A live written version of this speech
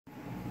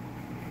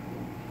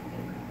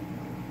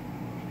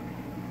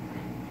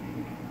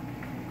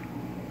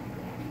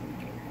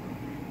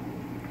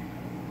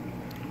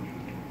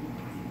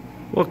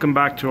Welcome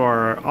back to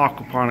our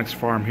aquaponics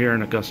farm here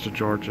in Augusta,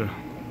 Georgia.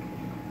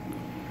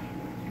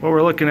 What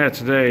we're looking at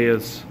today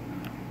is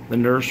the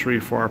nursery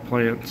for our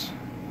plants.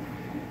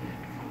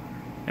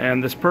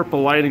 And this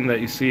purple lighting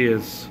that you see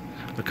is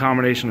a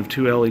combination of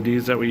two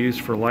LEDs that we use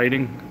for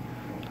lighting,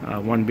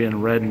 one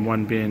being red and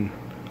one being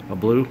a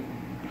blue.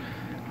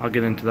 I'll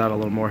get into that a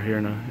little more here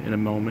in a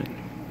moment.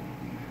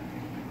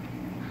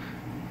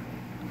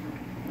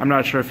 I'm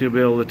not sure if you'll be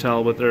able to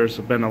tell, but there's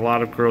been a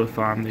lot of growth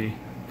on the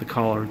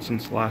collard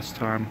since the last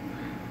time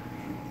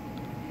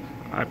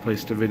I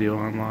placed a video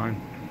online.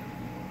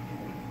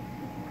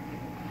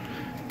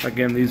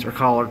 Again, these are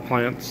collard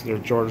plants. They're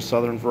Georgia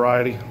Southern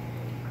variety.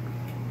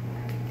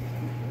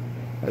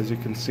 As you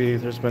can see,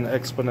 there's been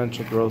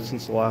exponential growth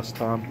since the last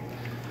time.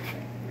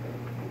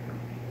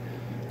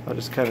 I'll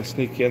just kind of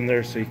sneak in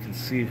there so you can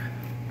see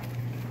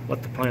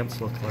what the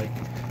plants look like.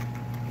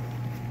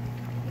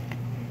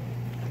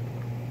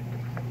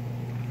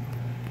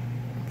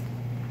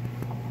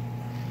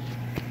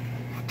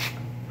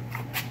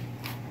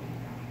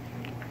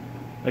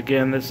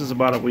 Again, this is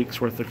about a week's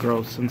worth of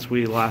growth since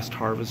we last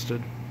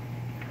harvested.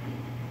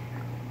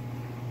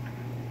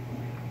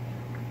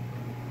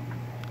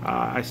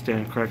 I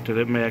stand corrected.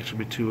 It may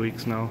actually be 2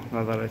 weeks now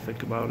that I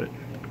think about it.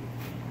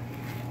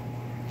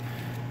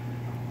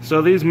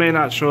 So these may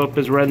not show up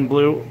as red and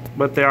blue,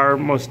 but they are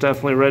most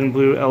definitely red and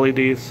blue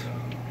LEDs.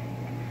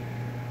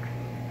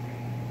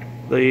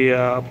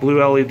 The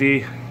blue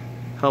LED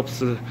helps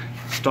the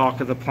stalk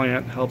of the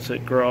plant, helps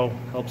it grow,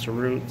 helps the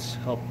roots,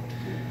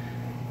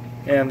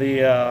 and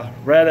the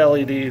red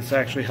LEDs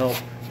actually help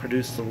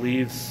produce the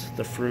leaves,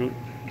 the fruit,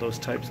 those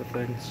types of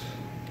things.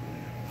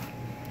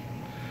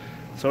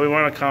 So we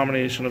want a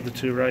combination of the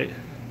two, right?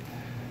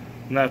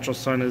 Natural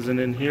sun isn't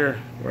in here.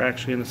 We're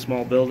actually in a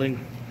small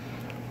building.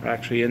 We're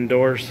actually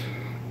indoors.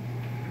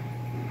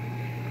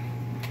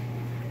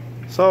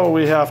 So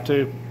we have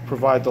to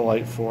provide the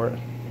light for it.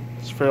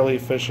 It's fairly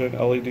efficient.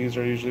 LEDs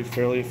are usually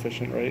fairly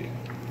efficient, right?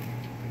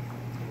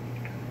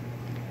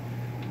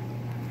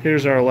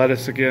 Here's our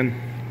lettuce again,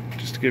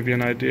 just to give you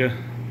an idea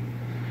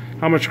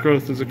how much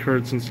growth has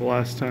occurred since the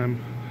last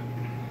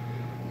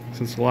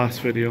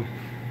video.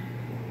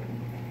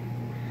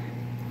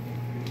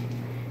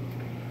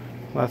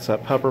 That's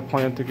that pepper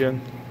plant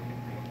again.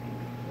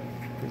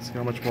 You can see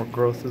how much more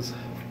growth has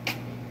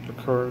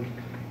occurred.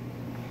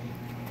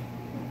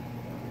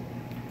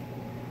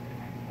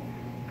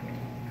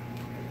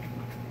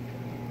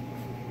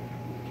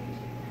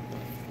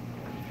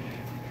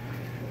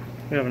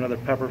 We have another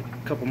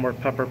couple more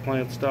pepper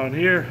plants down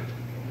here.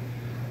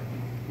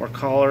 More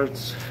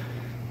collards.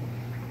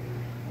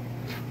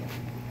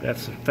 Got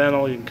some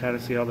fennel. You can kind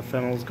of see how the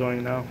fennel is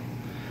going now.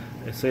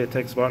 They say it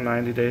takes about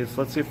 90 days.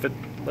 Let's see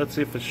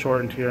if it's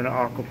shortened here in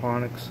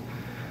aquaponics.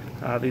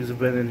 These have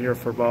been in here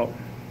for about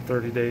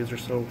 30 days or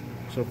so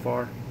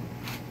far.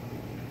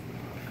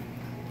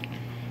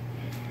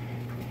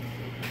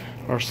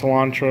 Our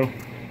cilantro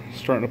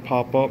starting to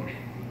pop up.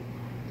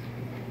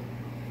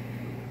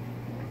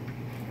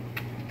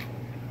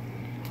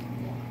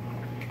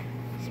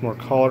 Some more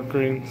collard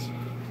greens.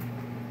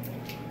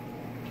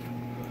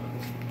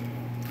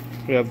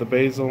 We have the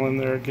basil in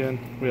there again.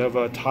 We have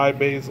a Thai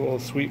basil, a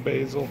sweet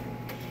basil.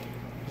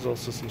 There's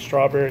also some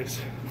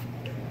strawberries.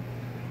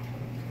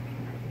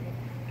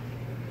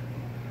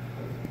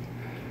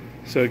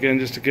 So again,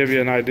 just to give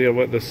you an idea of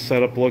what this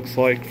setup looks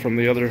like from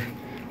the other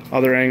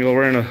angle.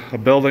 We're in a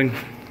building.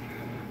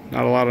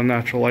 Not a lot of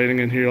natural lighting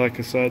in here, like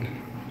I said.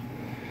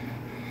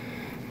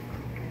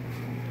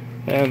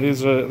 And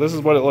this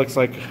is what it looks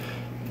like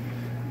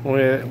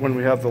when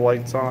we have the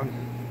lights on.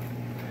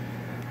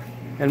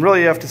 And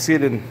really you have to see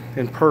it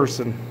in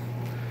person.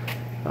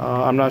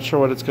 I'm not sure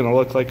what it's going to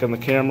look like on the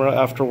camera.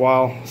 After a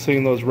while,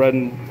 seeing those red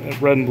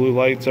and blue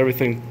lights,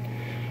 everything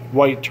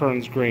white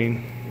turns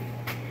green.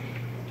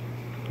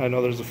 I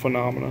know there's a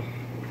phenomena.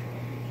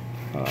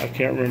 I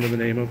can't remember the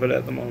name of it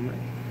at the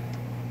moment.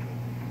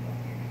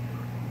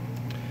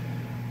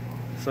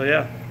 So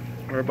yeah,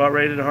 we're about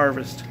ready to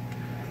harvest.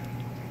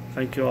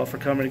 Thank you all for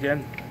coming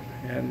again,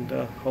 and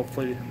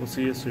hopefully we'll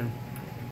see you soon.